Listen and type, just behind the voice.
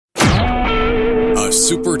A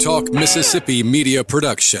Super Talk Mississippi media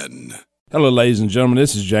production. Hello, ladies and gentlemen.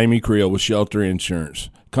 This is Jamie Creel with Shelter Insurance.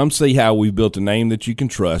 Come see how we've built a name that you can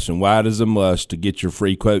trust and why it is a must to get your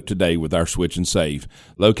free quote today with our Switch and Save.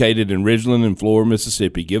 Located in Ridgeland and Flora,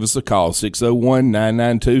 Mississippi. Give us a call,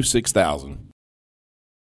 601-992-6000.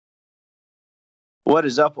 What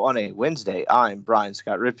is up on a Wednesday? I'm Brian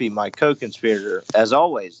Scott Rippey. My co-conspirator, as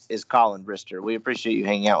always, is Colin Brister. We appreciate you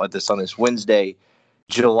hanging out with us on this Wednesday,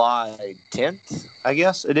 July 10th, I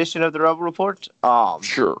guess, edition of the Rebel Report.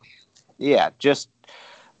 Sure. Yeah, just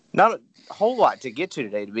not a whole lot to get to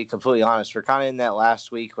today, to be completely honest. We're kind of in that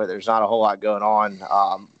last week where there's not a whole lot going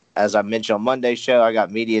on. As I mentioned on Monday's show, I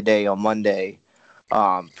got Media Day on Monday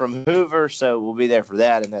from Hoover, so we'll be there for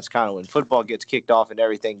that, and that's kind of when football gets kicked off and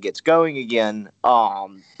everything gets going again.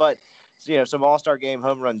 But some All-Star Game,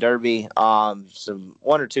 Home Run Derby, some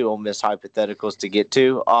one or two Ole Miss hypotheticals to get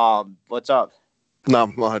to. What's up?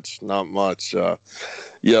 Not much. Yeah,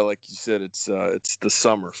 like you said, it's the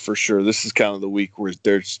summer for sure. This is kind of the week where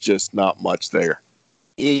there's just not much there.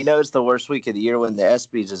 Yeah, it's the worst week of the year when the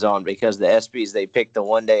ESPYs is on, because the ESPYs, they pick the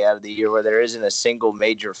one day out of the year where there isn't a single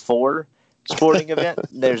major four sporting event.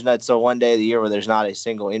 That's the one day of the year where there's not a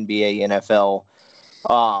single NBA, NFL,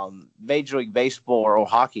 Major League Baseball or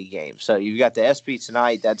hockey game. So you've got the ESPY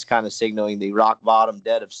tonight. That's kind of signaling the rock bottom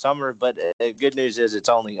dead of summer. But the good news is it's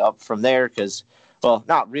only up from there because, well,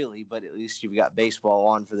 not really, but at least you've got baseball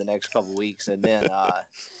on for the next couple of weeks. And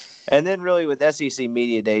then really with SEC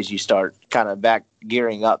Media Days, you start kind of back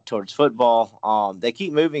gearing up towards football. They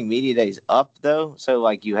keep moving Media Days up, though. So,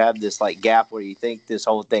 you have this, gap where you think this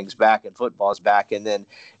whole thing's back and football's back, and then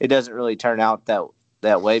it doesn't really turn out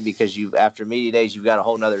that way because after Media Days, you've got a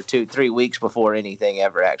whole another 2-3 weeks before anything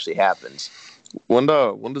ever actually happens. When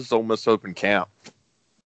does Ole Miss open camp?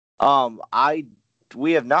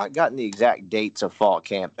 We have not gotten the exact dates of fall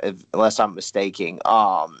camp, unless I'm mistaken.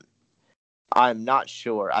 I'm not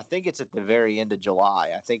sure. I think it's at the very end of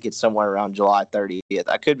July. I think it's somewhere around July 30th.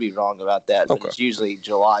 I could be wrong about that, but It's usually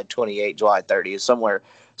July 28th, July 30th,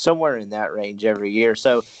 somewhere in that range every year.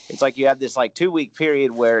 So it's like you have this 2-week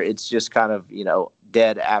period where it's just kind of,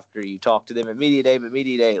 dead after you talk to them at Media Day, but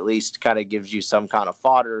Media Day at least kind of gives you some kind of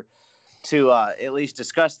fodder to at least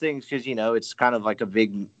discuss things because, it's kind of like a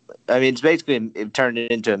big – it's basically it turned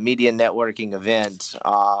it into a media networking event.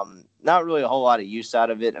 Not really a whole lot of use out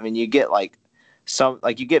of it. You get you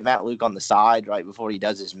get Matt Luke on the side right before he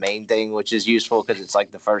does his main thing, which is useful because it's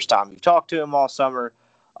the first time you've talked to him all summer.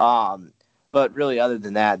 But really, other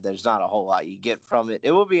than that, there's not a whole lot you get from it.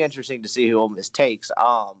 It will be interesting to see who Ole Miss takes,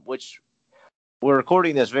 which we're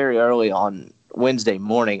recording this very early on Wednesday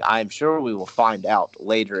morning. I'm sure we will find out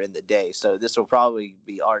later in the day. So this will probably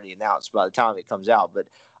be already announced by the time it comes out. But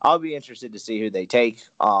I'll be interested to see who they take.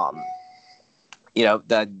 The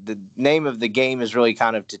name of the game is really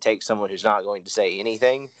kind of to take someone who's not going to say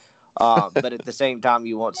anything. But at the same time,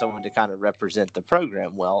 you want someone to kind of represent the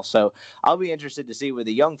program well. So I'll be interested to see with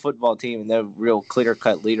a young football team and their real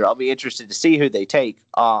clear-cut leader, I'll be interested to see who they take.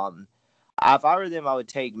 If I were them, I would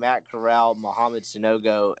take Matt Corral, Mohamed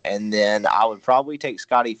Sanogo, and then I would probably take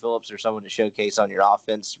Scotty Phillips or someone to showcase on your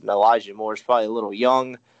offense. Elijah Moore is probably a little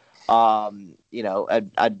young.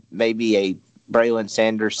 I'd maybe a Braylon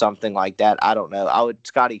Sanders, something like that. I don't know.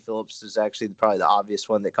 Scotty Phillips is actually probably the obvious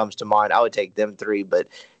one that comes to mind. I would take them three, but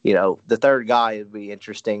the third guy would be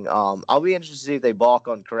interesting. I'll be interested to see if they balk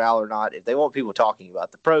on Corral or not. If they want people talking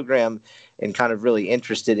about the program and kind of really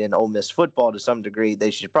interested in Ole Miss football to some degree, they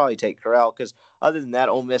should probably take Corral because other than that,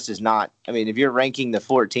 Ole Miss is not. If you're ranking the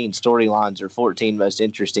 14 storylines or 14 most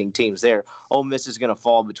interesting teams there, Ole Miss is going to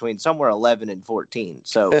fall between somewhere 11 and 14.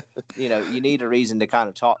 So, you need a reason to kind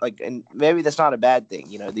of talk. And maybe that's not a bad thing.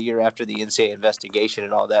 The year after the NCAA investigation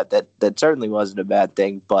and all that certainly wasn't a bad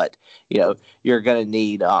thing. But, you're going to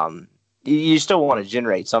need you still want to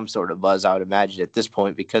generate some sort of buzz, I would imagine, at this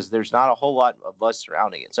point, because there's not a whole lot of buzz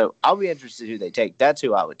surrounding it. So I'll be interested who they take. That's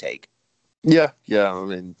who I would take. Yeah.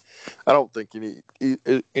 I don't think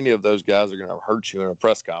any of those guys are going to hurt you in a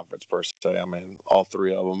press conference per se. All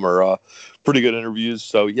three of them are pretty good interviews.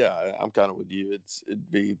 So yeah, I'm kind of with you. It'd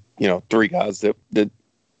be three guys that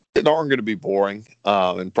aren't going to be boring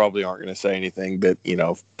and probably aren't going to say anything that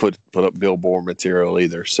put up billboard material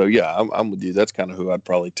either. So yeah, I'm with you. That's kind of who I'd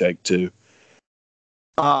probably take too.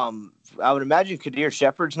 I would imagine Kadir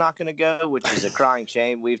Shepard's not going to go, which is a crying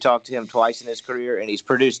shame. We've talked to him twice in his career, and he's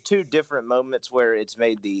produced two different moments where it's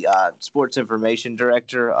made the sports information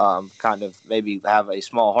director kind of maybe have a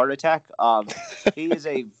small heart attack. He is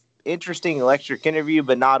a interesting electric interview,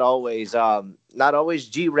 but not always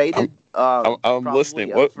G-rated. I'm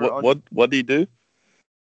listening. What do you do?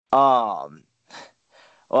 Well,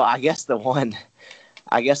 I guess the one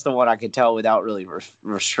I guess the one I could tell without really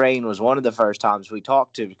restraint was one of the first times we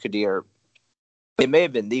talked to Kadir. It may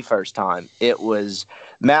have been the first time. It was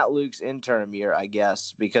Matt Luke's interim year, I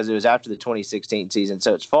guess, because it was after the 2016 season.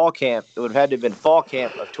 So it's fall camp. It would have had to have been fall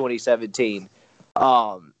camp of 2017.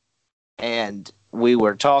 And we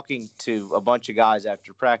were talking to a bunch of guys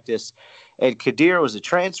after practice, and Kadir was a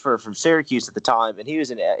transfer from Syracuse at the time, and he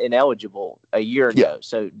was ineligible a year ago.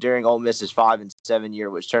 So during Ole Miss's 5-7 year,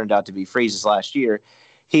 which turned out to be Freeze's last year,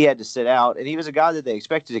 he had to sit out, and he was a guy that they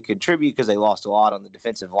expected to contribute because they lost a lot on the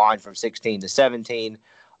defensive line from 16 to 17.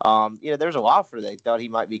 There's a while for they thought he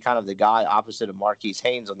might be kind of the guy opposite of Marquise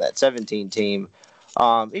Haynes on that 17 team.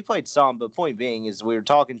 He played some, but point being is we were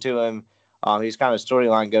talking to him. He was kind of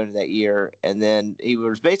storyline going to that year, and then he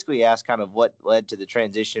was basically asked kind of what led to the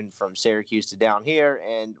transition from Syracuse to down here,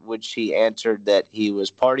 and which he answered that he was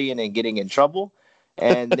partying and getting in trouble.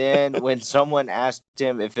 And then when someone asked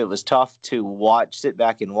him if it was tough to sit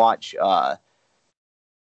back and watch the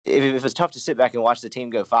team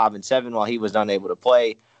go 5-7 while he was unable to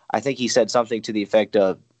play, I think he said something to the effect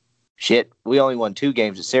of, "Shit, we only won 2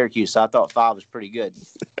 games at Syracuse, so I thought 5 was pretty good."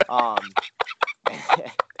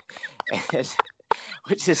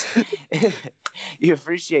 Which is you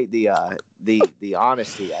appreciate the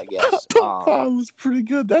honesty, I guess. 5 was pretty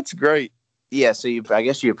good. That's great. Yeah, so I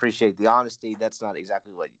guess you appreciate the honesty. That's not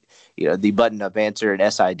exactly what the button-up answer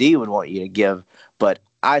at SID would want you to give, but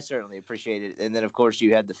I certainly appreciate it. And then, of course,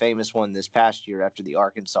 you had the famous one this past year after the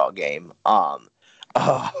Arkansas game.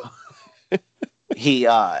 He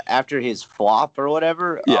after his flop or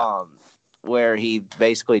whatever, where he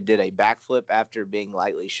basically did a backflip after being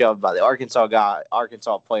lightly shoved by the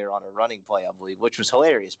Arkansas player on a running play, I believe, which was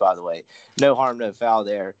hilarious, by the way. No harm, no foul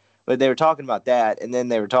there. But they were talking about that, and then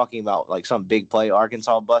they were talking about like some big play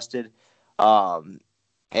Arkansas busted.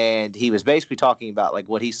 And he was basically talking about like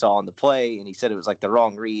what he saw on the play, and he said it was like the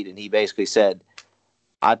wrong read, and he basically said,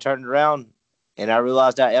 "I turned around and I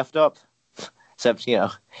realized I effed up." Except,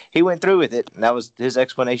 he went through with it, and that was his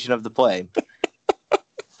explanation of the play.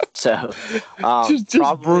 So, just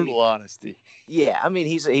probably, brutal honesty. Yeah, I mean,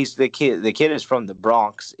 he's the kid. The kid is from the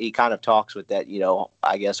Bronx. He kind of talks with that,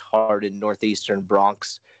 I guess, hardened northeastern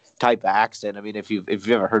Bronx type of accent. I mean, if you've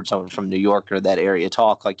ever heard someone from New York or that area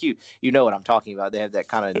talk, like you know what I'm talking about. They have that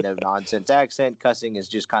kind of no nonsense accent. Cussing is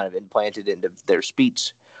just kind of implanted into their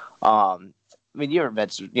speech. I mean, you ever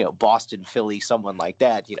met, Boston, Philly, someone like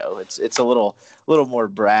that? It's a little more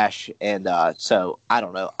brash, and so I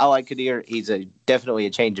don't know. I like Kadir. He's definitely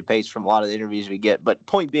a change of pace from a lot of the interviews we get. But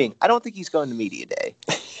point being, I don't think he's going to media day.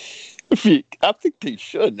 I think he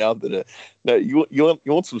should now that you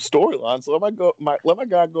want some storylines. Let my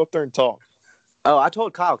guy go up there and talk. Oh, I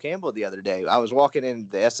told Kyle Campbell the other day. I was walking in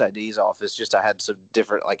the SID's office. I had some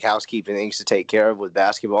different housekeeping things to take care of with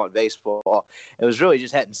basketball and baseball. It was really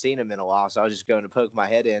just hadn't seen him in a while, so I was just going to poke my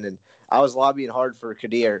head in, and I was lobbying hard for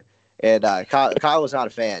Kadir. And Kyle was not a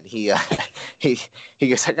fan. He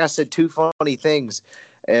goes, "I said 2 funny things,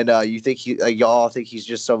 and you think y'all think he's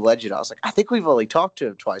just some legend." I was like, "I think we've only talked to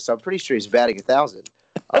him twice. I'm pretty sure he's batting 1,000."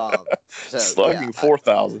 Slugging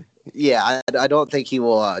 4,000. Yeah, I don't think he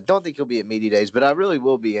will. Don't think he'll be at media days, but I really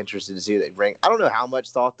will be interested to see what they bring. I don't know how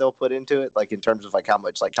much thought they'll put into it, like in terms of how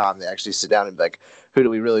much time they actually sit down and be like, who do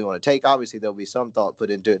we really want to take? Obviously, there'll be some thought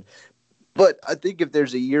put into it, but I think if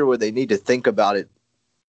there's a year where they need to think about it,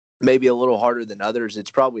 maybe a little harder than others,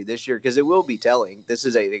 it's probably this year because it will be telling. This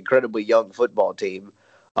is an incredibly young football team.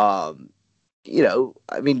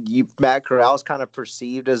 Matt Corral's kind of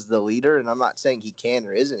perceived as the leader, and I'm not saying he can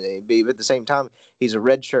or isn't AB, but at the same time, he's a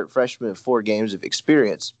redshirt freshman with 4 games of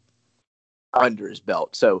experience under his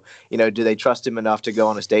belt. So, do they trust him enough to go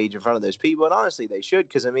on a stage in front of those people? And honestly, they should,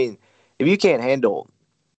 because, if you can't handle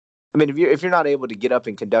 – if you're not able to get up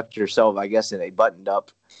and conduct yourself, I guess, in a buttoned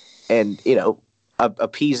up and,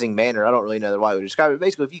 appeasing manner, I don't really know the way I would describe it.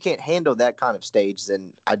 Basically, if you can't handle that kind of stage,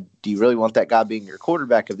 then do you really want that guy being your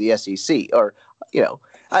quarterback of the SEC? Or,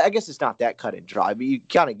 I guess it's not that cut and dry, but you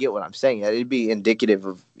kind of get what I'm saying. It'd be indicative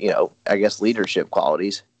of, I guess, leadership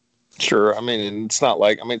qualities. Sure. It's not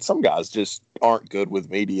some guys just aren't good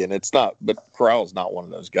with media, and it's not, but Corral's not one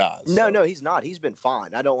of those guys. No, he's not. He's been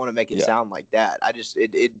fine. I don't want to make it sound like that.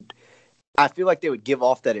 I feel like they would give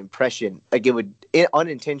off that impression, like it would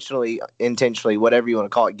unintentionally, intentionally, whatever you want to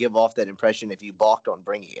call it, give off that impression if you balked on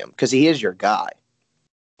bringing him, because he is your guy.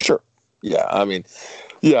 Sure. Yeah. I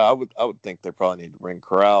would think they probably need to bring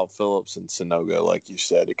Corral, Phillips, and Sanogo. Like you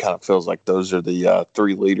said, it kind of feels like those are the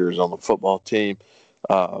 3 leaders on the football team.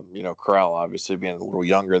 Corral obviously being a little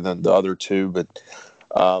younger than the other 2, but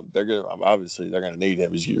they're going to need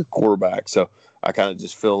him as your quarterback. So I kind of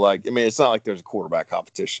just feel like, I mean, it's not like there's a quarterback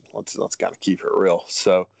competition. Let's kind of keep it real.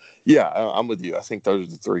 So, yeah, I'm with you. I think those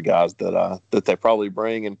are the three guys that they probably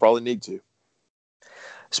bring and probably need to.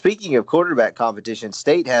 Speaking of quarterback competition,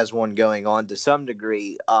 State has one going on to some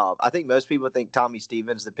degree. I think most people think Tommy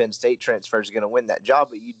Stevens, the Penn State transfer, is going to win that job,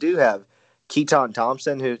 but you do have Keaton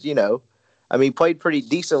Thompson, who, played pretty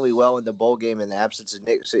decently well in the bowl game in the absence of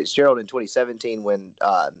Nick Fitzgerald in 2017 when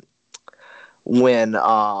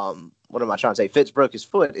Fitz broke his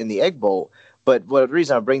foot in the Egg Bowl. But the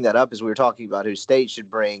reason I bring that up is we were talking about who State should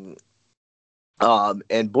bring.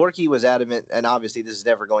 And Borky was adamant, and obviously this is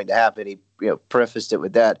never going to happen. He prefaced it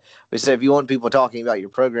with that. He said, if you want people talking about your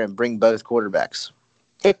program, bring both quarterbacks.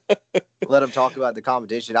 Let them talk about the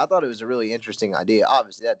competition. I thought it was a really interesting idea.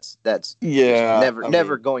 Obviously, that's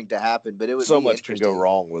never going to happen. But it would so be much can go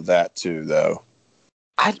wrong with that too, though.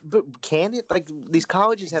 But can it? Like, these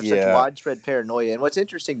colleges have such widespread paranoia, and what's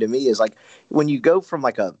interesting to me is like when you go from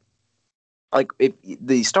if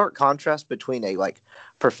the stark contrast between a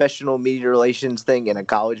professional media relations thing and a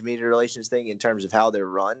college media relations thing in terms of how they're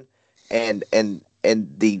run, and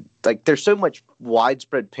the there's so much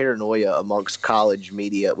widespread paranoia amongst college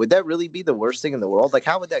media. Would that really be the worst thing in the world? Like,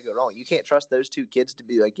 how would that go wrong? You can't trust those two kids to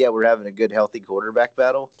be like, yeah, we're having a good, healthy quarterback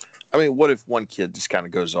battle. I mean, what if one kid just kind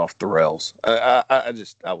of goes off the rails? I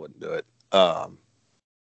wouldn't do it. I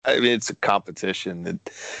mean, it's a competition,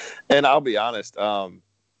 and I'll be honest.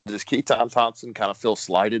 Does Keaton Thompson kind of feel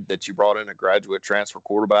slighted that you brought in a graduate transfer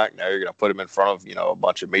quarterback? Now you're going to put him in front of a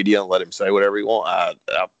bunch of media and let him say whatever he wants.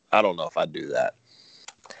 I don't know if I'd do that.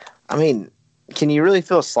 I mean, can you really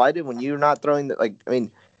feel slighted when you're not throwing the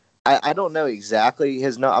I don't know exactly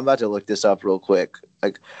his. No, I'm about to look this up real quick.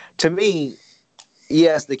 To me,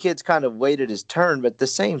 yes, the kid's kind of waited his turn, but at the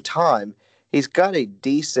same time, he's got a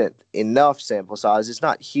decent enough sample size. It's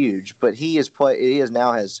not huge, but he has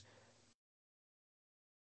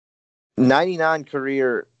 99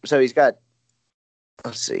 career. So he's got,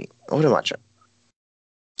 let's see, what am I trying?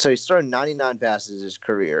 So he's thrown 99 passes his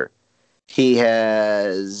career. He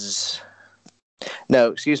has,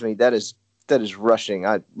 that is rushing.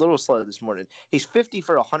 I'm a little slow this morning. He's 50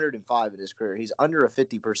 for 105 in his career. He's under a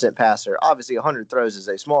 50% passer. Obviously, 100 throws is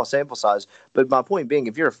a small sample size, but my point being,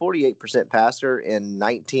 if you're a 48% passer in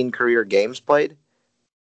 19 career games played,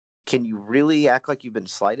 can you really act like you've been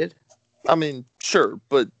slighted? I mean, sure,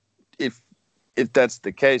 but if that's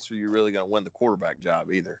the case, are you really going to win the quarterback job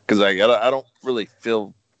either? Because I don't really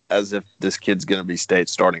feel as if this kid's going to be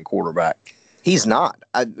State's starting quarterback. He's not.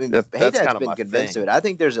 I mean, Haydad's been convinced of it. I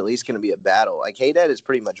think there's at least going to be a battle. Like, Haydad has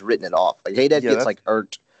pretty much written it off. Like, Haydad gets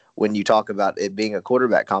irked when you talk about it being a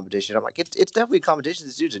quarterback competition. I'm like, it's definitely a competition.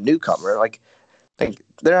 This dude's a newcomer. Like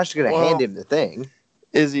they're actually going to hand him the thing.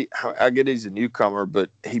 Is he? I get he's a newcomer, but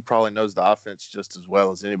he probably knows the offense just as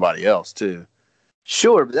well as anybody else too.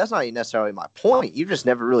 Sure, but that's not necessarily my point. You've just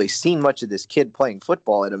never really seen much of this kid playing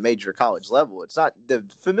football at a major college level. It's not, the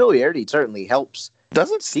familiarity certainly helps.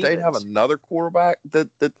 Doesn't State have another quarterback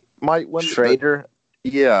that might win? Schrader?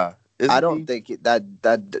 Yeah. I don't think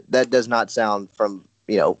that does not sound from,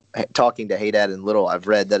 talking to Haydad and Little, I've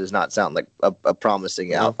read, that does not sound like a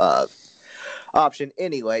promising option.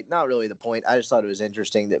 Anyway, not really the point. I just thought it was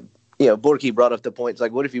interesting that, Borky brought up the points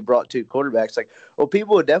like, what if you brought two quarterbacks? Like, well,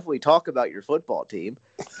 people would definitely talk about your football team.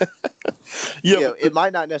 It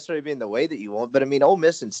might not necessarily be in the way that you want, but I mean, Ole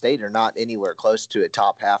Miss and State are not anywhere close to a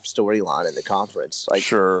top half storyline in the conference. Like,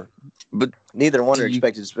 sure, but neither one are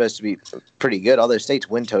expected supposed to be pretty good. Although State's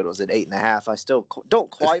win total is at 8.5, I still don't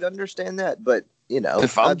quite understand that. But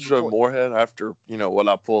if I'm Joe Moorhead after what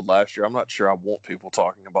I pulled last year, I'm not sure I want people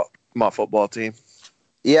talking about my football team.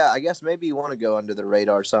 Yeah, I guess maybe you want to go under the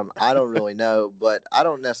radar or something. I don't really know, but I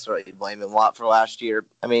don't necessarily blame him a lot for last year.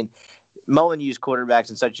 I mean, Mullen used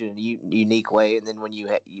quarterbacks in such a unique way, and then when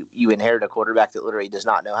you inherit a quarterback that literally does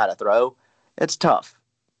not know how to throw, it's tough.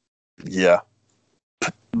 Yeah.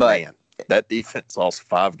 But man, that defense lost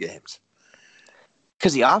 5 games.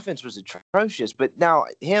 Because the offense was atrocious. But now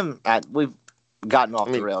we've gotten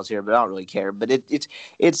off the rails here, but I don't really care. But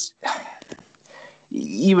it's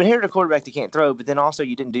you inherit a quarterback that can't throw, but then also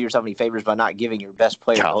you didn't do yourself any favors by not giving your best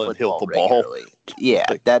player Colin Hill the regularly. Ball. Yeah,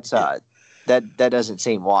 that's that doesn't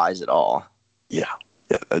seem wise at all. Yeah,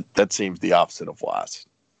 that seems the opposite of wise.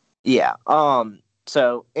 Yeah.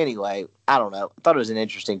 So anyway, I don't know. I thought it was an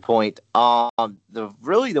interesting point. One of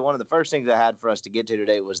the first things I had for us to get to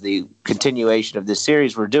today was the continuation of this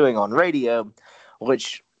series we're doing on radio,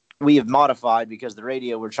 which we have modified because the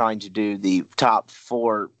radio we're trying to do the top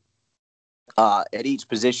 4 at each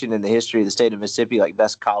position in the history of the state of Mississippi, like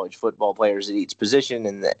best college football players at each position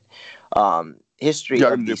in the history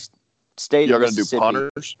of the state of Mississippi. Y'all going to do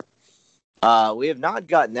punters? We have not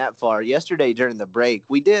gotten that far. Yesterday during the break,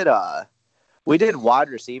 we did wide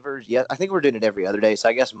receivers. Yeah, I think we're doing it every other day. So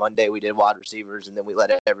I guess Monday we did wide receivers, and then we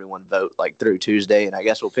let everyone vote like through Tuesday. And I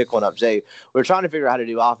guess we'll pick one up today. We were trying to figure out how to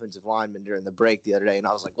do offensive linemen during the break the other day, and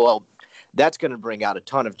I was like, well, that's going to bring out a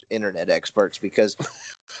ton of internet experts because,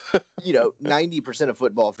 90% of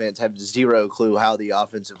football fans have zero clue how the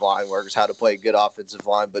offensive line works, how to play a good offensive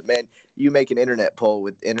line. But, man, you make an internet poll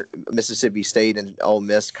with Mississippi State and Ole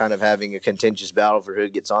Miss kind of having a contentious battle for who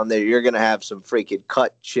gets on there. You're going to have some freaking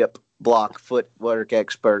cut, chip, block, footwork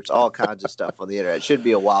experts, all kinds of stuff on the internet. It should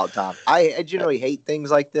be a wild time. I generally hate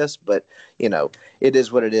things like this, but, it is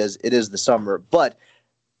what it is. It is the summer. But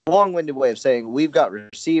long-winded way of saying we've got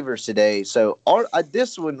receivers today. So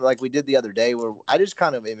this one, like we did the other day, where I just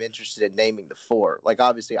kind of am interested in naming the four. Like,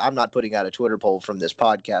 obviously, I'm not putting out a Twitter poll from this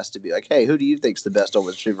podcast to be like, hey, who do you think's the best Ole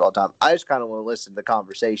Miss receiver of all time? I just kind of want to listen to the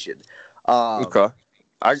conversation. Okay.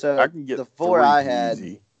 I can get the four I had.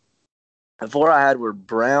 Easy. The four I had were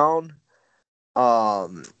Brown.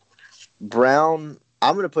 I'm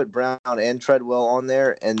going to put Brown and Treadwell on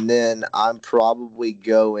there, and then I'm probably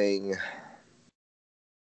going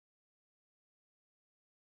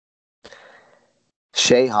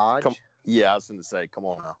Shea Hodge. I was going to say, come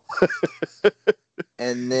on now.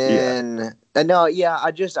 And then,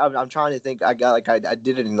 I'm trying to think. I got I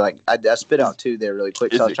did it in I spit out two there really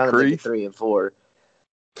quick. So I was trying to think of 3 and 4.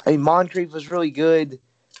 I mean, Moncrief was really good.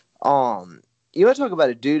 You want to talk about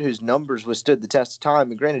a dude whose numbers withstood the test of time,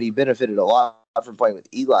 and granted, he benefited a lot from playing with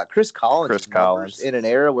Eli. Chris Collins in an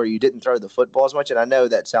era where you didn't throw the football as much, and I know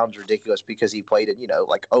that sounds ridiculous because he played in,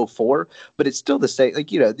 04, but it's still the same.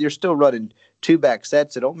 You're still running 2-back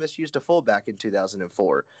sets, and Ole Miss used a fullback in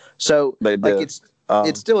 2004. So,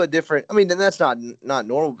 it's still a different. I mean, and that's not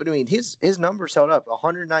normal. But I mean, his numbers held up: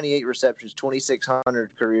 198 receptions,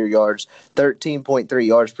 2,600 career yards, 13.3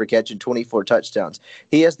 yards per catch, and 24 touchdowns.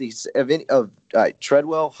 He has these of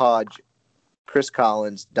Treadwell, Hodge, Chris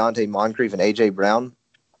Collins, Dante Moncrief, and A.J. Brown.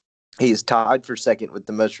 He is tied for second with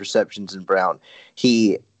the most receptions in Brown.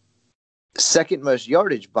 He second most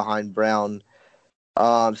yardage behind Brown.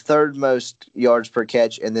 Third most yards per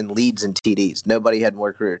catch, and then leads in TDs. Nobody had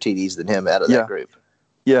more career TDs than him out of that group.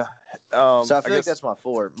 Yeah. So I feel like that's my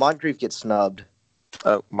 4. Moncrief gets snubbed.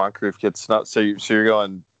 Moncrief gets snubbed. So you're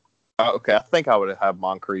going. Okay, I think I would have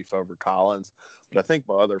Moncrief over Collins, but I think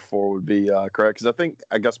my other 4 would be correct because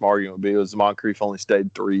I guess my argument would be was Moncrief only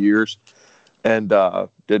stayed 3 years and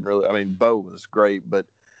didn't really. I mean, Bo was great, but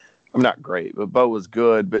I'm not great, but Bo was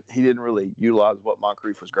good, but he didn't really utilize what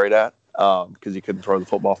Moncrief was great at because he couldn't throw the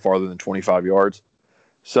football farther than 25 yards.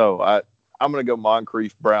 So I'm going to go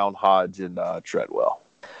Moncrief, Brown, Hodge, and Treadwell.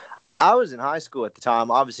 I was in high school at the time,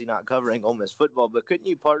 obviously not covering Ole Miss football, but couldn't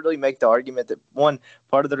you partly make the argument that, one,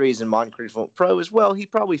 part of the reason Moncrief went pro is, well, he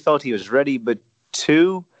probably felt he was ready, but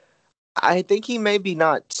 2, I think he maybe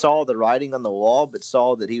not saw the writing on the wall, but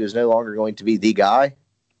saw that he was no longer going to be the guy?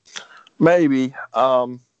 Maybe.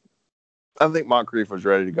 I think Moncrief was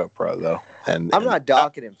ready to go pro, though. And I'm not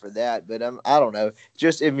docking him for that, but I don't know.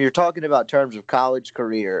 Just if you're talking about terms of college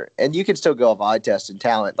career, and you can still go off eye test and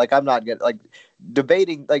talent, I'm not going to,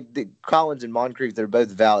 debating, the Collins and Moncrief, they're both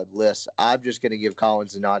valid lists. I'm just going to give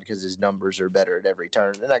Collins a nod because his numbers are better at every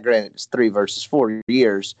turn. And I granted it's 3 versus 4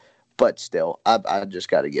 years, but still, I just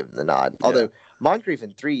got to give him the nod. Yeah. Although Moncrief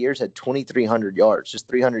in 3 years had 2,300 yards, just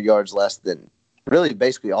 300 yards less than really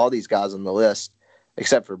basically all these guys on the list,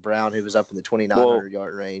 except for Brown, who was up in the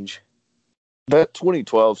 2,900-yard range. That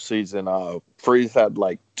 2012 season, Freeze had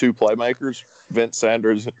 2 playmakers, Vince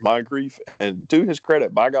Sanders and Moncrief, and to his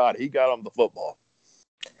credit, by God, he got him the football.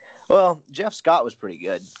 Well, Jeff Scott was pretty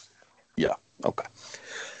good. Yeah, okay.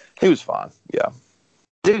 He was fine, yeah.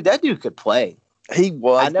 Dude, that dude could play. He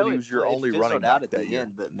was, I know but he was your only running back out at the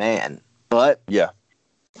end, but man. But yeah.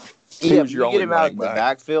 He was your only get him out in the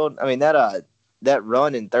backfield. I mean, that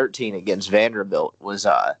run in 13 against Vanderbilt was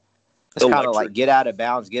it's kind of like get out of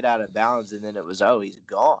bounds, and then it was, he's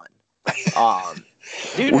gone.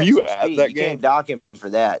 Dude, were you at that game? You can't dock him for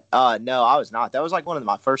that. No, I was not. That was one of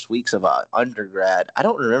my first weeks of undergrad. I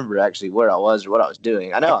don't remember actually where I was or what I was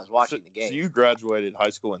doing. I know I was watching the game. So you graduated high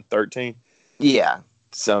school in 13? Yeah.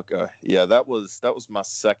 So, okay. Yeah, that was my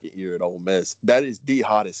second year at Ole Miss. That is the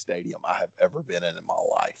hottest stadium I have ever been in my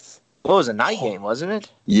life. Well, it was a night game, wasn't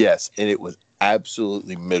it? Yes, and it was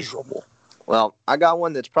absolutely miserable. Well, I got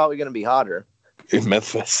one that's probably going to be hotter. In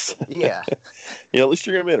Memphis. Yeah. At least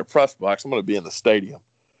you're going to be in a press box. I'm going to be in the stadium.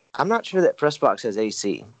 I'm not sure that press box has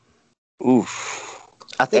AC. Oof.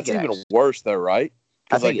 I think that's even worse, though, right?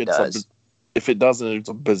 I think it does. If it doesn't, it's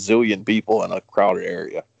a bazillion people in a crowded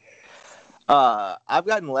area. I've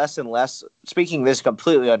gotten less and less. Speaking of this,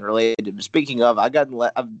 completely unrelated. But speaking of,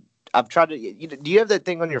 I've tried to. Do you have that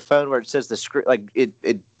thing on your phone where it says the screen, like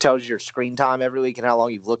it tells you your screen time every week and how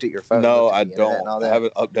long you've looked at your phone? No, I don't. I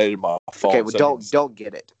haven't updated my phone. Okay, well, don't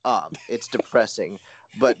get it. It's depressing.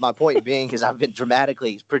 But my point being is I've been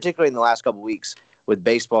dramatically, particularly in the last couple of weeks, with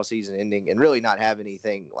baseball season ending and really not have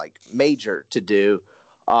anything like major to do.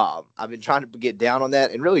 I've been trying to get down on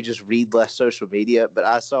that and really just read less social media. But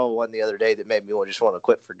I saw one the other day that made me just want to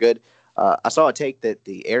quit for good. I saw a take that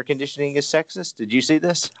the air conditioning is sexist. Did you see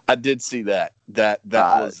this? I did see that. That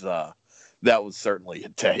was certainly a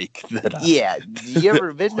take. Yeah. You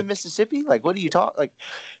ever been to Mississippi? Like, what do you talk like?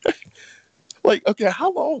 Like, okay,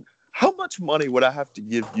 how much money would I have to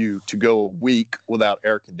give you to go a week without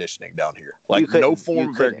air conditioning down here? Like, no form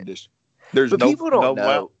of air conditioning. There's no. People don't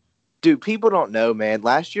know. Dude, people don't know, man.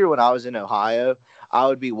 Last year when I was in Ohio, I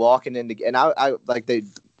would be walking into, and I like the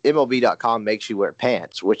MLB.com makes you wear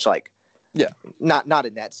pants, which like. Yeah, not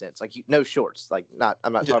in that sense. Like no shorts. Like not.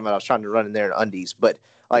 I'm not talking about. I was trying to run in there in undies, but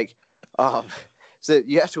like, so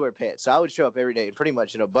you have to wear pants. So I would show up every day and pretty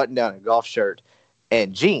much button down, a golf shirt,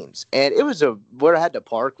 and jeans. And it was where I had to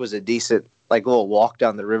park was a decent like little walk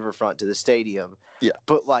down the riverfront to the stadium. Yeah,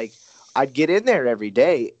 but like I'd get in there every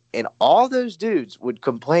day, and all those dudes would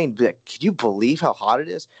complain. Be like, can you believe how hot it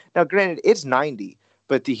is? Now, granted, it's 90.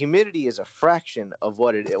 But the humidity is a fraction of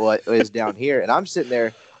what it is down here. And I'm sitting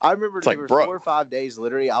there. I remember there were 4 or 5 days,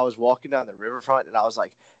 literally, I was walking down the riverfront, and I was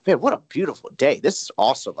like, man, what a beautiful day. This is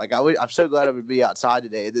awesome. Like, I'm so glad I would be outside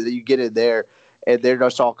today. That you get in there, and they're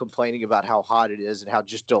just all complaining about how hot it is and how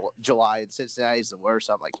just July in Cincinnati is the worst.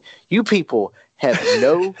 I'm like, you people have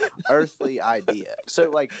no earthly idea. So,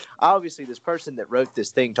 like, obviously, this person that wrote this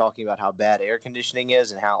thing talking about how bad air conditioning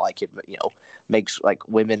is and how, like, it makes like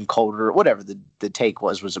women colder, whatever the take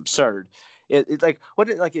was absurd. It like what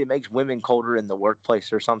it makes women colder in the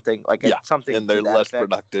workplace or something like something, and they're less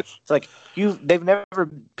productive. It's like they've never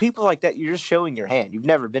people like that. You're just showing your hand. You've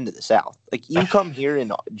never been to the South. Like you come here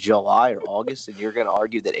in July or August, and you're going to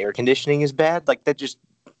argue that air conditioning is bad. Like that just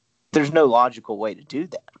there's no logical way to do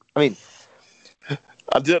that. I mean,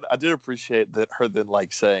 I did appreciate that her then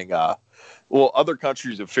like saying, well, other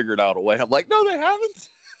countries have figured out a way. I'm like, no, they haven't.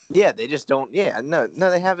 Yeah, they just don't. Yeah, no,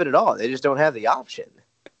 they haven't at all. They just don't have the option.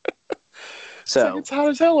 So it's hot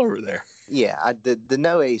as hell over there. Yeah, the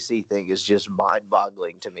no AC thing is just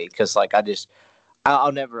mind-boggling to me because like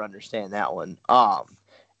I'll never understand that one.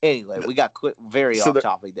 Anyway, we got very off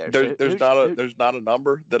topic there. There's not a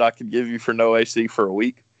number that I could give you for no AC for a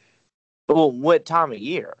week. Well, what time of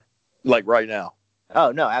year? Like right now.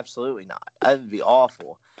 Oh no, absolutely not. That would be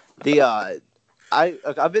awful. I've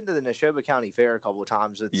been to the Neshoba County Fair a couple of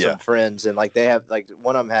times with some friends, and like they have like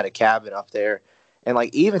one of them had a cabin up there. And,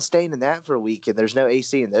 like, even staying in that for a week and there's no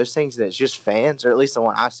AC and those things, and it's just fans, or at least the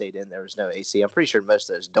one I stayed in, there was no AC. I'm pretty sure most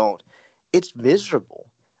of those don't. It's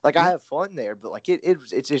miserable. Like, I have fun there, but, like,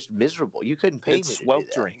 it's just miserable. You couldn't pay me to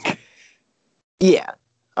sweltering. Yeah.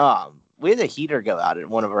 We had a heater go out at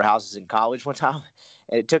one of our houses in college one time,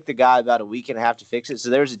 and it took the guy about a week and a half to fix it.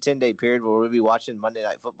 So there was a 10-day period where we'd be watching Monday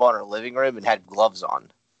Night Football in our living room and had gloves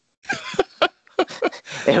on.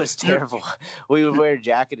 It was terrible. We would wear a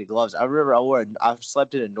jacket and gloves. I remember I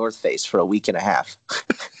slept in a North Face for a week and a half.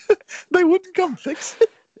 They wouldn't come fix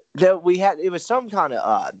it. It was some kind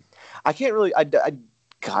of I can't really.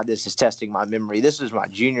 God, this is testing my memory. This was my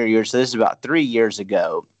junior year, so this is about 3 years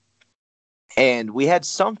ago, and we had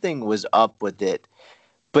something was up with it,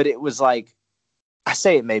 but it was like. I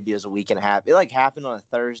say it maybe was a week and a half. It like happened on a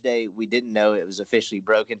Thursday. We didn't know it was officially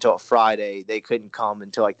broken until a Friday. They couldn't come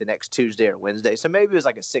until like the next Tuesday or Wednesday. So maybe it was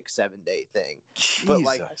like a 6-7 day thing. Jesus. But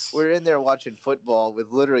like we're in there watching football with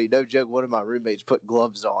literally no joke. One of my roommates put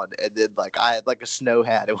gloves on, and then like I had like a snow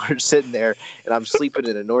hat, and we're sitting there, and I'm sleeping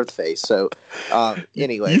in a North Face. So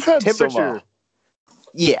anyway, you've had temperature. Good.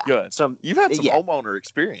 You've had some homeowner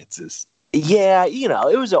experiences. Yeah,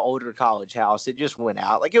 it was an older college house. It just went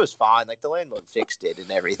out. Like, it was fine. Like, the landlord fixed it and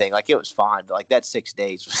everything. Like, it was fine. But, like, that 6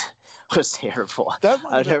 days was terrible. That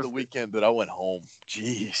might have been the weekend that I went home.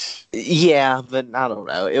 Jeez. Yeah, but I don't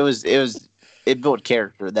know. It built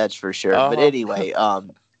character, that's for sure. But anyway,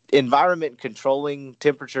 environment controlling,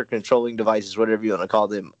 temperature controlling devices, whatever you want to call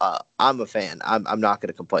them, I'm a fan. I'm not going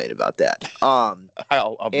to complain about that. I'll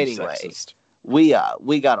be anyway, sexist.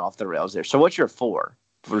 We got off the rails there. So, what's your 4?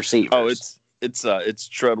 Receivers. Oh, it's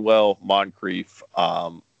Treadwell, Moncrief,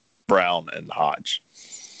 Brown, and Hodge.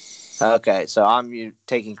 Okay, so I'm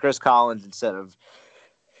taking Chris Collins instead of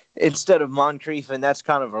instead of Moncrief, and that's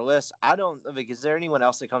kind of our list. I don't like. Is there anyone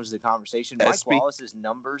else that comes to the conversation? Mike Espy. Wallace's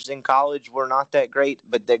numbers in college were not that great,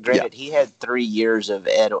 but that granted, he had 3 years of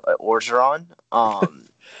Ed Orgeron,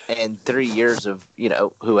 and 3 years of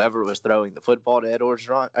whoever was throwing the football to Ed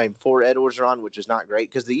Orgeron. I mean, for Ed Orgeron, which is not great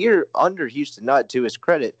because the year under Houston Nutt, to his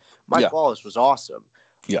credit, Mike Wallace was awesome,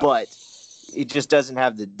 but it just doesn't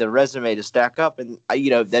have the resume to stack up, and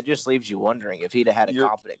that just leaves you wondering if he'd have had a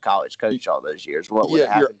competent college coach all those years, what would have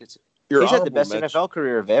happened? He's had the best NFL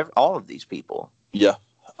career of all of these people. Yeah.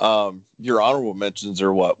 Your honorable mentions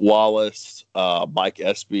are what? Wallace, Mike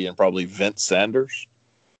Espy, and probably Vince Sanders.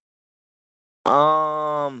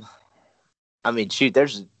 I mean, shoot, I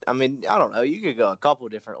don't know. You could go a couple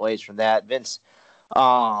different ways from that. Vince,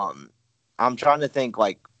 I'm trying to think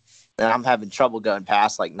and I'm having trouble going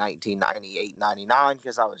past 1998, 99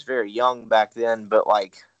 because I was very young back then. But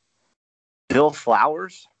Bill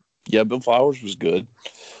Flowers. Yeah, Bill Flowers was good.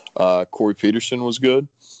 Corey Peterson was good.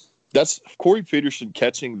 That's Corey Peterson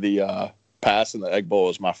catching the pass in the Egg Bowl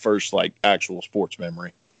is my first actual sports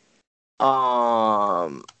memory.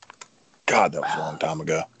 God, that was a long time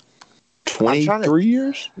ago. 23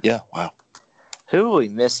 years? Yeah, wow. Who are we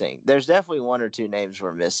missing? There's definitely one or two names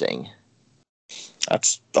we're missing.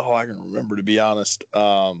 That's all I can remember, to be honest.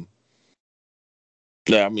 Yeah,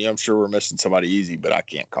 I mean, I'm sure we're missing somebody easy, but I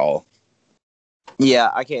can't call.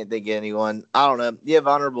 Yeah, I can't think of anyone. I don't know. You have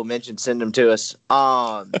honorable mention, send them to us.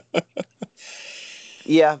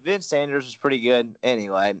 Yeah, Vince Sanders was pretty good.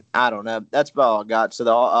 Anyway, I don't know. That's about all I got.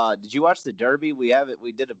 So, did you watch the Derby? We had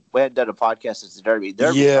done a podcast as the Derby.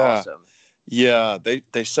 Derby's awesome. Yeah,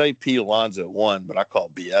 they say Pete Alonso won, but I call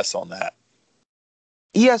BS on that.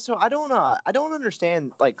 Yeah, so I don't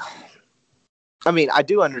understand. I mean, I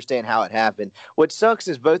do understand how it happened. What sucks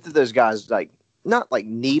is both of those guys not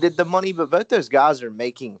needed the money, but both those guys are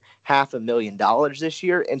making $500,000 this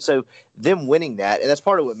year. And so them winning that, and that's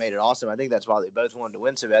part of what made it awesome. I think that's why they both wanted to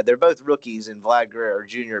win so bad. They're both rookies in Vlad Guerrero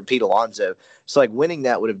Jr. and Pete Alonso. So winning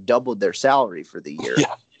that would have doubled their salary for the year.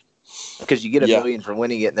 Yeah. Because you get $1 million for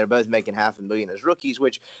winning it, and they're both making $500,000 as rookies,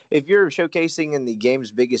 which if you're showcasing in the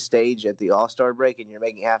game's biggest stage at the All-Star break and you're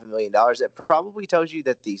making $500,000, that probably tells you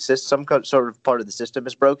that some sort of part of the system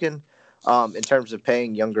is broken. In terms of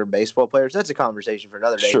paying younger baseball players. That's a conversation for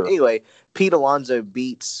another day. Sure. Anyway, Pete Alonso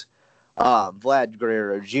beats Vlad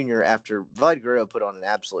Guerrero Jr. after Vlad Guerrero put on an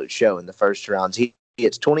absolute show in the first rounds. He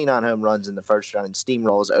hits 29 home runs in the first round and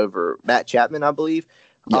steamrolls over Matt Chapman, I believe.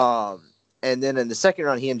 Yeah. And then in the second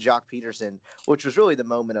round, he and Jock Peterson, which was really the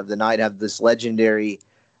moment of the night, have this legendary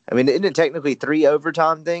 – I mean, isn't it technically 3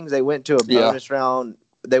 overtime things? They went to a bonus round –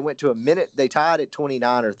 they went to a minute. They tied at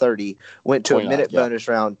 29 or 30, went to a minute bonus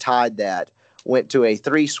round, tied that, went to a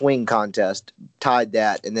 3-swing contest, tied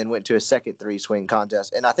that, and then went to a second 3-swing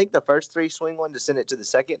contest. And I think the first 3-swing one to send it to the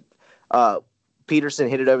second, Peterson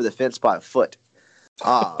hit it over the fence by a foot.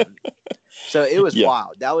 So it was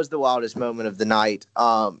wild. That was the wildest moment of the night.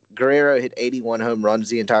 Guerrero hit 81 home runs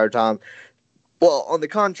the entire time. Well, on the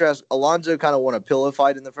contrast, Alonso kind of won a pillow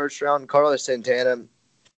fight in the first round. Carlos Santana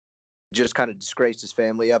just kind of disgraced his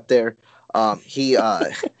family up there. He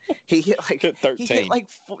hit 13.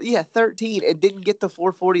 He hit 13 and didn't get the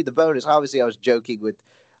 440, the bonus. Obviously, I was joking with,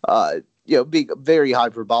 being very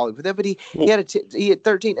hyperbolic with that, but he hit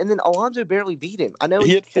 13, and then Alonso barely beat him. I know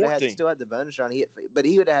he could have still had the bonus round, but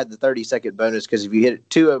he would have had the 30-second bonus because if you hit it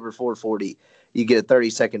 2 over 440, you get a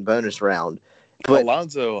 30-second bonus round. But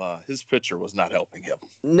Alonso, his pitcher was not helping him.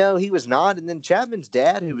 No, he was not. And then Chapman's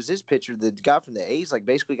dad, who was his pitcher, the guy from the A's,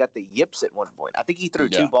 basically got the yips at one point. I think he threw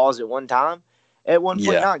 2 balls at one time. At one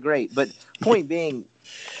point, not great. But point being,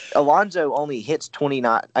 Alonso only hits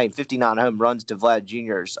 59 home runs to Vlad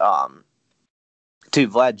Jr.'s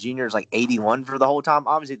 81 for the whole time.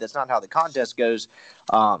 Obviously, that's not how the contest goes.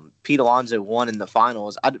 Pete Alonso won in the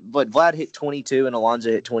finals, but Vlad hit 22 and Alonso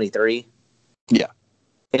hit 23. Yeah.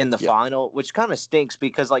 In the final, which kind of stinks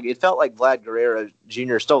because it felt like Vlad Guerrero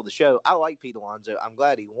Jr. stole the show. I like Pete Alonso. I'm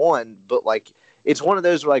glad he won, but it's one of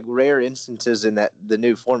those rare instances in the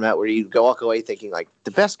new format where you walk away thinking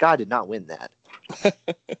the best guy did not win that.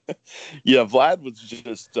 Yeah, Vlad was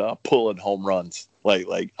just pulling home runs.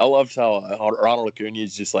 I loved how Ronald Acuna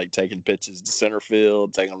is just taking pitches to center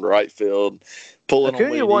field, taking them to right field, pulling.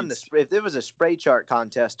 Acuna won if there was a spray chart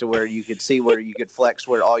contest to where you could see where you could flex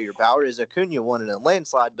where all your power is. Acuna won in a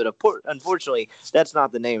landslide, but unfortunately, that's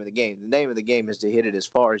not the name of the game. The name of the game is to hit it as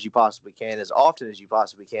far as you possibly can, as often as you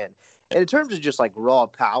possibly can. And in terms of just raw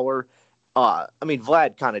power.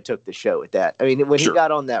 Vlad kind of took the show with that. I mean, when he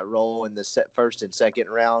got on that roll in the first and second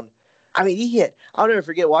round, I mean, I'll never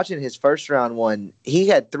forget watching his first round one. He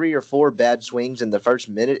had 3 or 4 bad swings in the first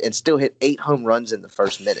minute and still hit 8 home runs in the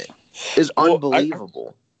first minute. It's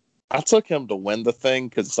unbelievable. I took him to win the thing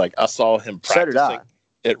because it's like I saw him practicing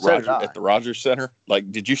at the Rogers Center.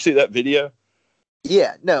 Like, did you see that video?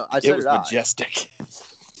 Yeah, no, it was majestic.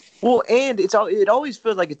 Well, and it always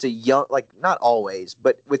feels like it's a young, like not always,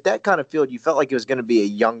 but with that kind of field, you felt like it was going to be a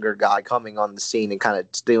younger guy coming on the scene and kind of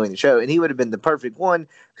stealing the show. And he would have been the perfect one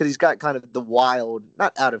because he's got kind of the wild,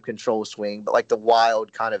 not out of control swing, but like the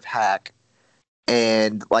wild kind of hack.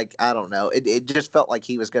 And like, I don't know, it just felt like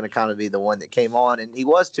he was going to kind of be the one that came on, and he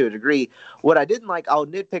was to a degree. What I didn't like, I'll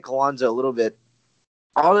nitpick Alonso a little bit.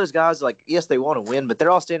 All those guys, like, yes, they want to win, but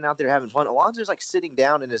they're all standing out there having fun. Alonso's like sitting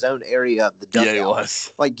down in his own area of the dugout, yeah, he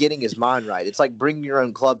was. like getting his mind right. It's like bring your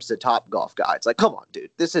own clubs to Topgolf guy. It's like, come on, dude,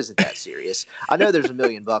 this isn't that serious. I know there's $1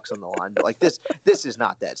 million on the line, but like this is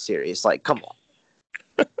not that serious. Like, come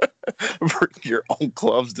on. Bring your own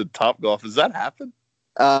clubs to Topgolf. Does that happen?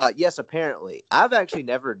 Yes, apparently. I've actually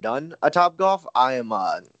never done a Topgolf. I am.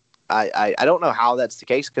 I don't know how that's the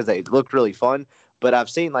case because they looked really fun. But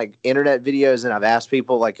I've seen like internet videos and I've asked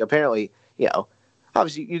people, like, apparently, you know,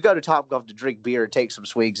 obviously you go to Topgolf to drink beer, take some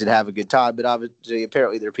swigs and have a good time. But obviously,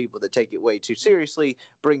 apparently there are people that take it way too seriously,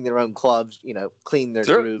 bring their own clubs, you know, clean their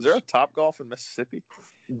grooves. Is there a Topgolf in Mississippi?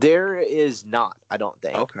 There is not, I don't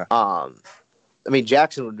think. Okay. I mean,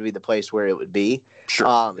 Jackson would be the place where it would be.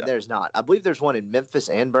 Sure. Yeah. There's not. I believe there's one in Memphis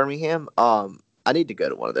and Birmingham. I need to go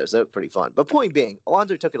to one of those. They look pretty fun. But point being,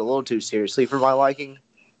 Alonso took it a little too seriously for my liking.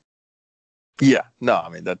 Yeah, no, I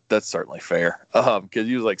mean that's certainly fair. Because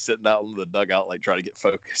he was like sitting out in the dugout, like trying to get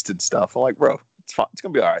focused and stuff. I'm like, bro, it's fine. It's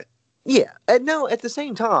gonna be all right. Yeah, and no, at the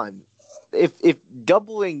same time, if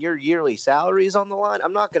doubling your yearly salary is on the line,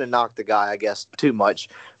 I'm not gonna knock the guy, I guess, too much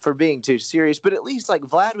for being too serious. But at least like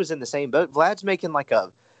Vlad was in the same boat. Vlad's making like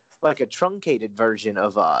a truncated version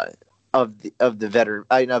of the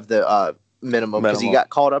minimum because he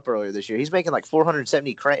got called up earlier this year. He's making like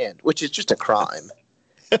 $470,000, which is just a crime.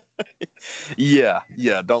 Yeah.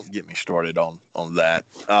 Don't get me started on that.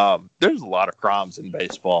 There's a lot of crimes in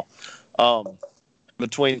baseball.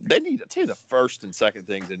 They need to tell you the first and second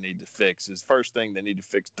thing they need to fix is first thing they need to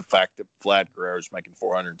fix the fact that Vlad Guerrero is making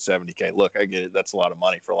 $470,000. Look, I get it. That's a lot of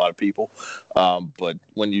money for a lot of people. But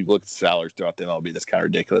when you look at the salaries throughout the MLB, that's kind of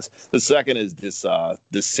ridiculous. The second is this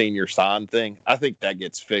senior sign thing. I think that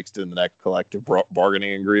gets fixed in the next collective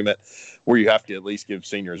bargaining agreement where you have to at least give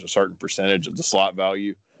seniors a certain percentage of the slot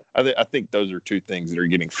value. I think those are two things that are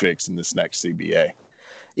getting fixed in this next CBA.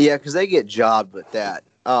 Yeah, because they get jobbed with that.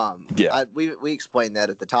 We explained that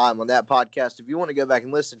at the time on that podcast. If you want to go back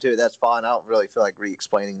and listen to it, that's fine. I don't really feel like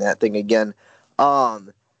re-explaining that thing again.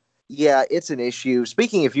 Yeah, it's an issue.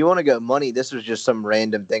 Speaking, if you want to go money, this was just some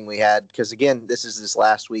random thing we had because, again, this is this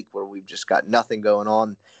last week where we've just got nothing going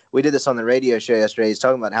on. We did this on the radio show yesterday. He's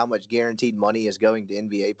talking about how much guaranteed money is going to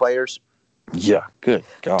NBA players. Yeah, good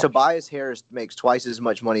God. Tobias Harris makes twice as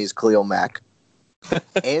much money as Khalil Mack.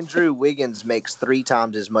 Andrew Wiggins makes 3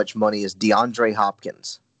 times as much money as DeAndre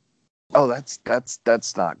Hopkins. Oh, that's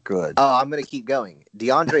not good. Oh, I'm going to keep going.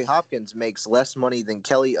 DeAndre Hopkins makes less money than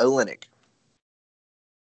Kelly Olynyk.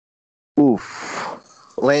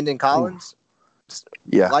 Oof. Landon Collins,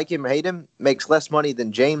 yeah, like him or hate him, makes less money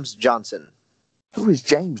than James Johnson. Who is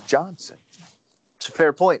James Johnson? It's a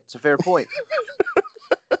fair point.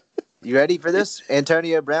 You ready for this?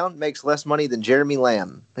 Antonio Brown makes less money than Jeremy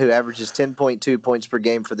Lamb, who averages 10.2 points per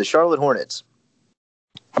game for the Charlotte Hornets.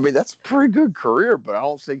 I mean, that's a pretty good career, but I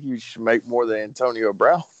don't think you should make more than Antonio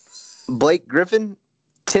Brown. Blake Griffin,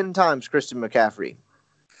 10 times Christian McCaffrey.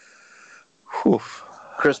 Oof.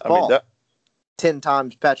 Chris Paul, 10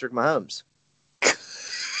 times Patrick Mahomes.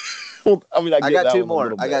 Well, I mean, I got two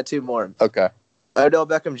more. Okay. Odell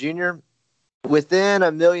Beckham Jr., within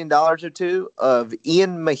 $1 million or two of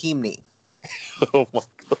Ian Mahinmi. Oh my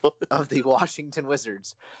God. Of the Washington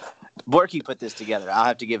Wizards. Borky put this together. I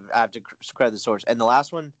have to credit the source. And the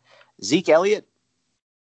last one, Zeke Elliott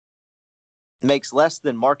makes less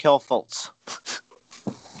than Markelle Fultz.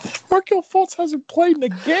 Markelle Fultz hasn't played in a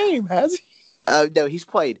game, has he? No, he's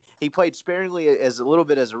played. He played sparingly as a little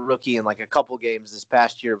bit as a rookie in like a couple games this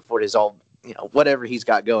past year before his whatever he's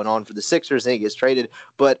got going on for the Sixers, and he gets traded.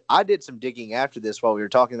 But I did some digging after this while we were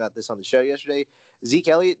talking about this on the show yesterday. Zeke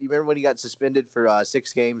Elliott, you remember when he got suspended for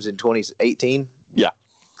 6 games in 2018? Yeah.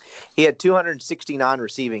 He had 269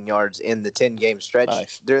 receiving yards in the 10-game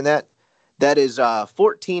stretch during that. That is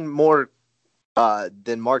 14 more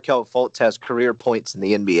than Markelle Fultz has career points in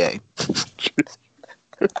the NBA.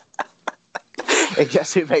 And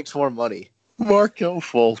guess who makes more money? Markelle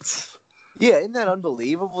Fultz. Yeah, isn't that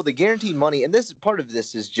unbelievable? The guaranteed money, and this part of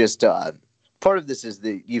this is just part of this is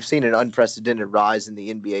that you've seen an unprecedented rise in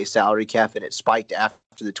the NBA salary cap, and it spiked after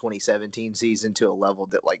the 2017 season to a level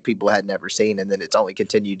that like people had never seen, and then it's only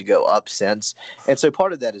continued to go up since. And so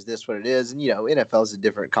part of that is this what it is, and NFL is a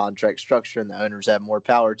different contract structure, and the owners have more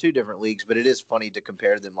power. Two different leagues, but it is funny to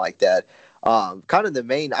compare them like that. Kind of the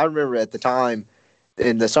main. I remember at the time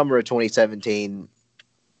in the summer of 2017.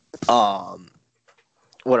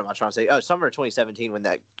 What am I trying to say? Oh, summer of 2017 when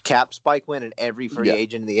that cap spike went and every free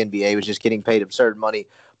agent in the NBA was just getting paid absurd money.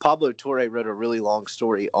 Pablo Torre wrote a really long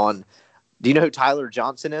story on. Do you know who Tyler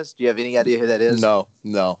Johnson is? Do you have any idea who that is? No,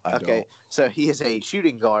 I don't. So he is a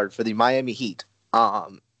shooting guard for the Miami Heat.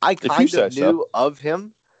 I kind of knew of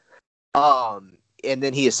him. And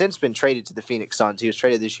then he has since been traded to the Phoenix Suns. He was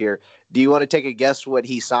traded this year. Do you want to take a guess what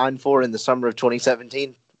he signed for in the summer of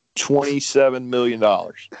 2017? $27 million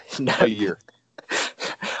a year.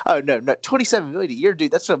 Oh, no, $27 million a year,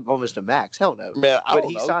 dude. That's almost a max. Hell no. Man, but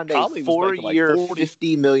he signed a 4-year,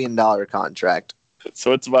 $50 million contract.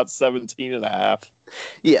 So it's about 17 and a half.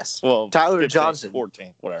 Yes. Well, Tyler 15, Johnson.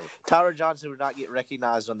 14, whatever. Tyler Johnson would not get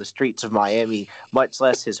recognized on the streets of Miami, much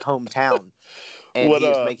less his hometown. And he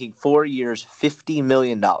is making 4 years, $50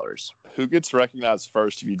 million. Who gets recognized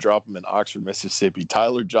first if you drop him in Oxford, Mississippi?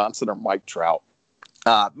 Tyler Johnson or Mike Trout?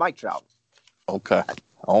 Mike Trout. Okay.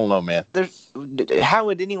 I don't know, man. How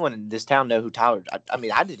would anyone in this town know who Tyler? I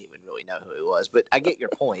mean, I didn't even really know who he was, but I get your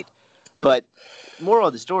point. But moral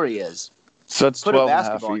of the story is, so it's put a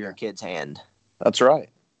basketball in your kid's hand. That's right.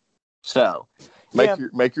 So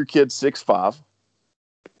make your kid 6'5".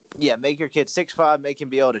 Yeah, make your kid 6'5", make him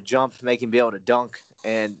be able to jump, make him be able to dunk,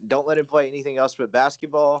 and don't let him play anything else but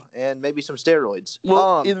basketball and maybe some steroids.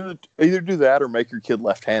 Well, either do that or make your kid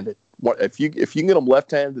left-handed. If you can get them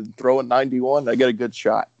left-handed and throw a 91, they get a good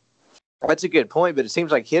shot. That's a good point, but it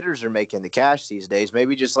seems like hitters are making the cash these days.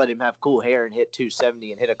 Maybe just let him have cool hair and hit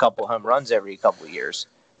 270 and hit a couple home runs every couple of years.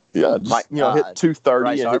 Yeah, just, hit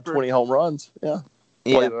 230 and hit 20 home runs. Yeah,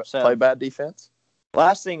 play bad defense.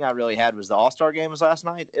 Last thing I really had was the All-Star game was last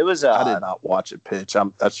night. It was. I did not watch a pitch.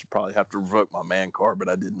 I should probably have to revoke my man card, but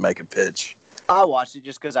I didn't make a pitch. I watched it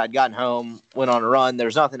just because I'd gotten home, went on a run.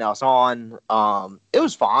 There's nothing else on. It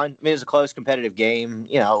was fine. I mean, it was a close, competitive game.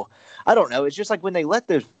 I don't know. It's just like when they let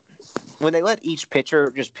each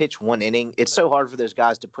pitcher just pitch one inning, it's so hard for those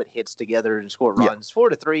guys to put hits together and score runs.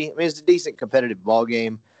 4-3. I mean, it's a decent competitive ball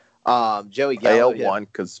game. Joey Gallo AL1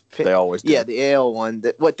 because they always do. Yeah, the AL1.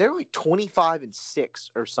 They were like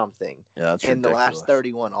 25-6 or something. Yeah, that's in ridiculous. The last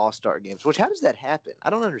 31 All-Star games. Which how does that happen? I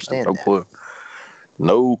don't understand.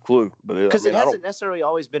 No clue. Because it hasn't necessarily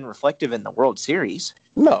always been reflective in the World Series.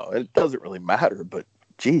 No, it doesn't really matter. But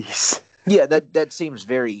geez. Yeah, that seems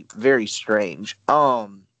very, very strange. I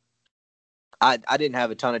didn't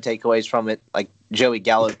have a ton of takeaways from it. Like Joey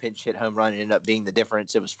Gallo pinch hit home run and ended up being the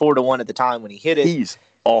difference. It was 4-1 at the time when he hit it. He's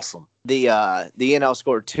awesome. The NL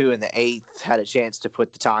scored 2 in the 8th, had a chance to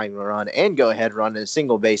put the tying run and go ahead run and a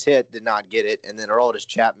single base hit, did not get it, and then Aroldis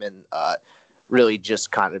Chapman really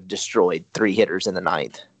just kind of destroyed 3 hitters in the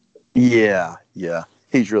 9th. Yeah,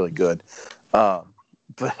 he's really good. But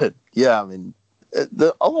yeah, I mean,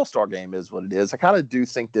 the All-Star game is what it is. I kind of do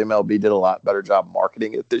think the MLB did a lot better job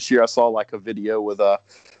marketing it this year. I saw like a video with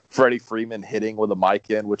Freddie Freeman hitting with a mic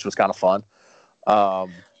in, which was kind of fun.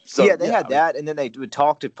 They had that, and then they would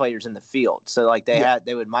talk to players in the field. So like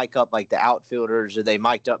they would mic up like the outfielders, or they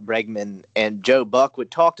mic'd up Bregman, and Joe Buck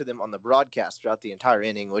would talk to them on the broadcast throughout the entire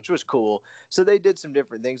inning, which was cool. So they did some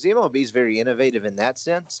different things. The MLB is very innovative in that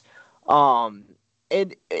sense. And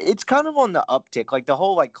it's kind of on the uptick, like the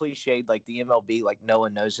whole like cliched, like the MLB, like no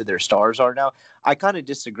one knows who their stars are now. I kind of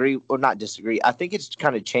disagree, or not disagree. I think it's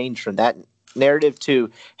kind of changed from that narrative to,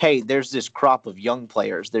 hey, there's this crop of young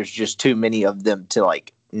players. There's just too many of them to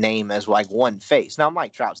like name as like one face. Now,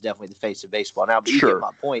 Mike Trout's definitely the face of baseball now, but you get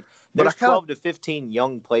my point. There's 12 to 15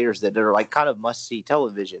 young players that are like kind of must-see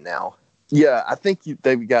television now. Yeah, I think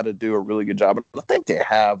they've got to do a really good job. I think they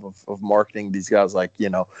have of marketing these guys like,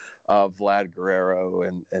 Vlad Guerrero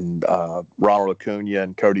and Ronald Acuna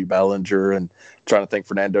and Cody Bellinger, and trying to think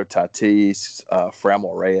Fernando Tatis,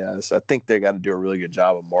 Framil Reyes. I think they got to do a really good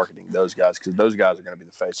job of marketing those guys, because those guys are going to be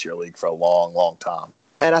the face of your league for a long, long time.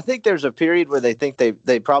 And I think there's a period where they think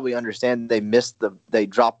they probably understand they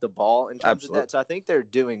dropped the ball in terms of that. So I think they're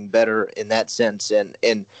doing better in that sense and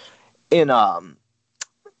in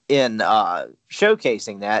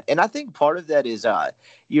showcasing that. And I think part of that is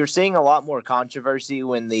you're seeing a lot more controversy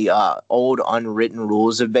when the old unwritten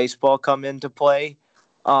rules of baseball come into play.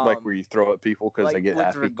 Like where you throw at people because like they get with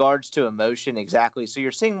happy. regards to emotion, exactly. So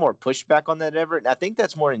you're seeing more pushback on that, Everett. And I think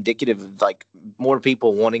that's more indicative of like more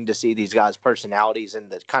people wanting to see these guys' personalities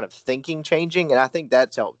and the kind of thinking changing. And I think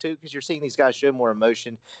that's helped too, because you're seeing these guys show more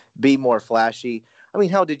emotion, be more flashy. I mean,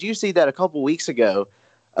 hell, did you see that a couple weeks ago?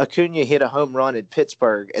 Acuna hit a home run in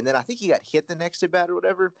Pittsburgh, and then I think he got hit the next at bat or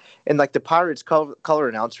whatever. And like the Pirates color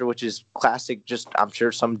announcer, which is classic, just I'm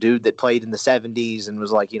sure some dude that played in the 70s and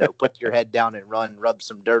was like, put your head down and run, rub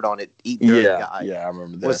some dirt on it, eat dirt guy. Yeah, I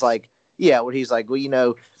remember that. Was like, where he's like,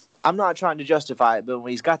 well, I'm not trying to justify it, but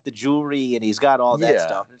when he's got the jewelry and he's got all that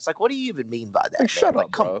stuff, it's like, what do you even mean by that? Like, shut like,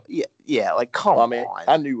 up, bro. Come I mean, on.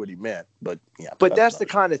 I knew what he meant, but yeah. But that's the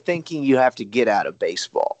kind of thinking you have to get out of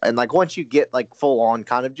baseball. And like once you get like full on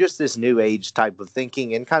kind of just this new age type of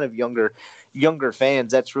thinking and kind of younger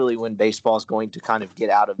fans, that's really when baseball is going to kind of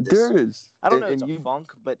get out of this. There is. I don't know if it's a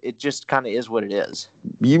funk, but it just kind of is what it is.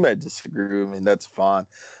 You may disagree with me, and that's fine.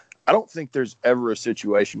 I don't think there's ever a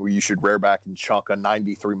situation where you should rear back and chunk a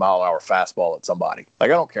 93-mile-an-hour fastball at somebody.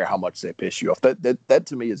 Like, I don't care how much they piss you off. That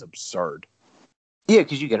to me is absurd. Yeah,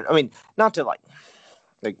 because you get, I mean, not to like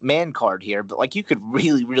man card here, but like you could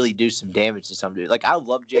really, really do some damage to some dude. Like I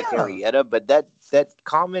love Jake Arrieta, but that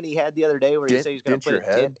comment he had the other day where he said he's going to put a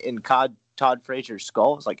dent in Todd Frazier's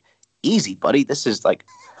skull, it's like, easy, buddy. This is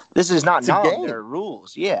not there are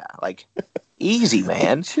rules. Yeah, like easy,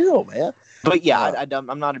 man. Chill, man. But yeah,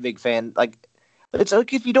 I'm not a big fan. Like, it's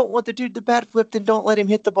like if you don't want the dude to bat flip, then don't let him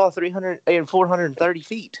hit the ball 300 and 430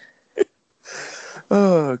 feet.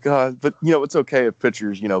 Oh God! But it's okay if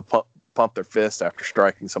pitchers, pump their fist after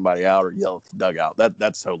striking somebody out or yell at the dugout.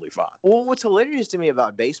 That's totally fine. Well, what's hilarious to me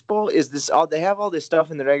about baseball is they have all this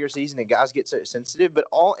stuff in the regular season and guys get so sensitive, but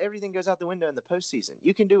everything goes out the window in the postseason.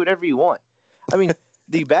 You can do whatever you want. I mean,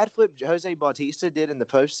 the bat flip Jose Bautista did in the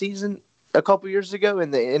postseason a couple years ago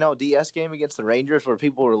in the NLDS game against the Rangers, where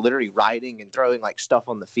people were literally riding and throwing like stuff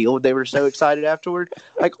on the field. They were so excited afterward.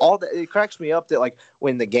 Like all that, it cracks me up that like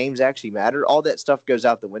when the games actually matter, all that stuff goes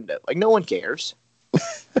out the window. Like no one cares.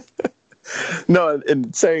 No,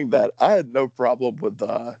 and saying that, I had no problem with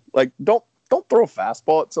don't throw a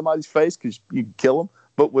fastball at somebody's face because you can kill them.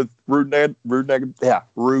 But with Rougned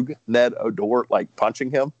Odor like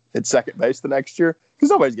punching him at second base the next year, because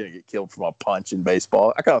nobody's gonna get killed from a punch in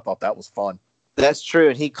baseball. I kind of thought that was fun. That's true,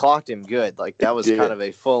 and he clocked him good. Like that was kind of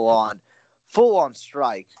a full on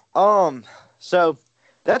strike. So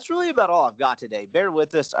that's really about all I've got today. Bear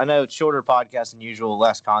with us. I know it's shorter podcast than usual,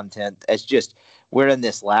 less content. It's just we're in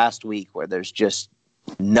this last week where there's just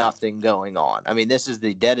nothing going on. I mean, this is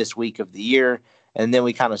the deadest week of the year, and then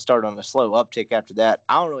we kind of start on a slow uptick after that.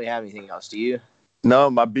 I don't really have anything else. Do you? No,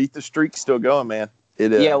 my beat the streak's still going, man.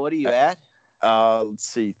 Yeah, what are you at? Let's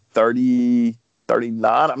see, 30,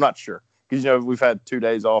 39. I'm not sure because we've had 2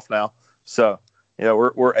 days off now, so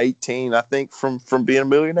we're 18, I think, from being a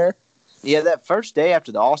millionaire. Yeah, that first day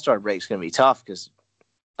after the All-Star break is going to be tough because,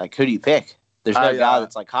 like, who do you pick? There's no guy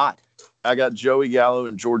that's like hot. I got Joey Gallo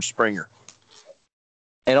and George Springer,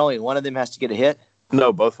 and only one of them has to get a hit.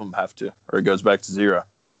 No, both of them have to, or it goes back to 0.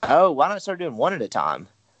 Oh, why not start doing one at a time?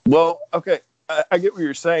 Well, okay, I get what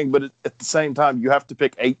you're saying, but at the same time, you have to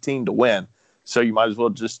pick 18 to win. So you might as well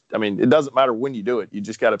it doesn't matter when you do it. You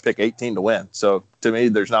just got to pick 18 to win. So to me,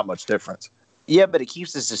 there's not much difference. Yeah, but it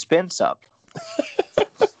keeps the suspense up.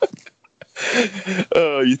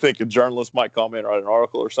 You think a journalist might call me and write an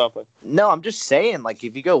article or something? No, I'm just saying, like,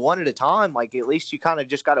 if you go one at a time, like, at least you kind of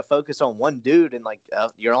just got to focus on one dude and, like,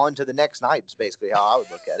 you're on to the next night is basically how I would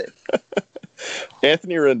look at it.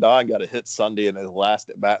 Anthony Rendon got a hit Sunday in his last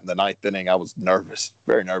at bat in the 9th inning. I was nervous,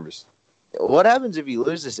 very nervous. What happens if you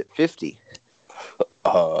lose this at 50?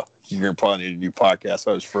 You're probably need a new podcast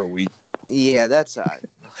host for a week. Yeah, that's at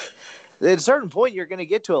a certain point, you're going to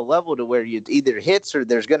get to a level to where you either hits or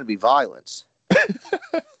there's going to be violence.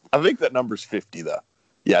 I think that number's 50, though.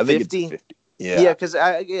 Yeah, I think 50? it's 50. Yeah, because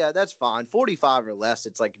that's fine. 45 or less,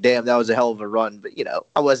 it's like, damn, that was a hell of a run. But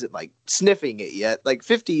I wasn't like sniffing it yet. Like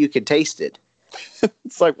 50, you can taste it.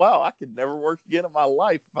 It's like, wow, I could never work again in my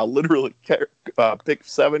life if I literally pick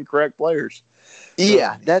 7 correct players.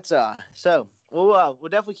 Yeah, that's so. We'll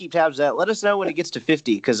definitely keep tabs on that. Let us know when it gets to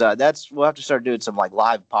 50 because we'll have to start doing some like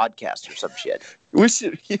live podcasts or some shit. We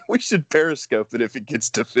should Periscope it if it gets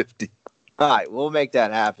to 50. All right, we'll make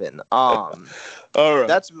that happen. All right,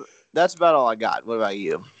 that's about all I got. What about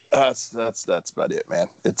you? That's about it, man.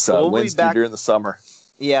 It's Wednesday during the summer.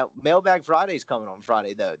 Yeah, Mailbag Friday's coming on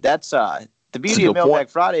Friday though. That's the beauty of Mailbag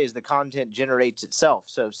Friday is the content generates itself.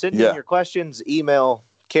 So send in your questions, email,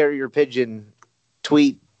 carrier pigeon,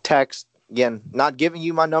 tweet, text. Again, not giving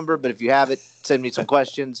you my number, but if you have it, send me some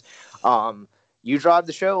questions. you drive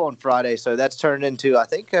the show on Friday, so that's turned into, I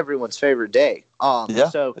think, everyone's favorite day.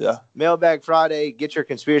 Mailbag Friday, get your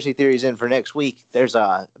conspiracy theories in for next week. There's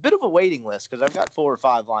a bit of a waiting list because I've got 4 or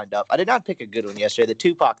 5 lined up. I did not pick a good one yesterday. The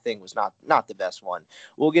Tupac thing was not the best one.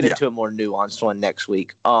 We'll get into a more nuanced one next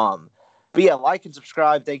week. But yeah, like and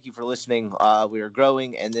subscribe. Thank you for listening. We are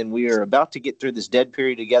growing, and then we are about to get through this dead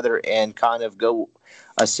period together and kind of go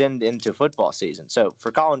ascend into football season. So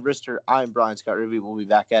for Colin Brister, I'm Brian Scott Ruby. We'll be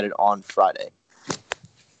back at it on Friday.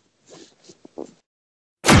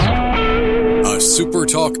 A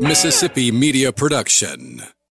SuperTalk Mississippi media production.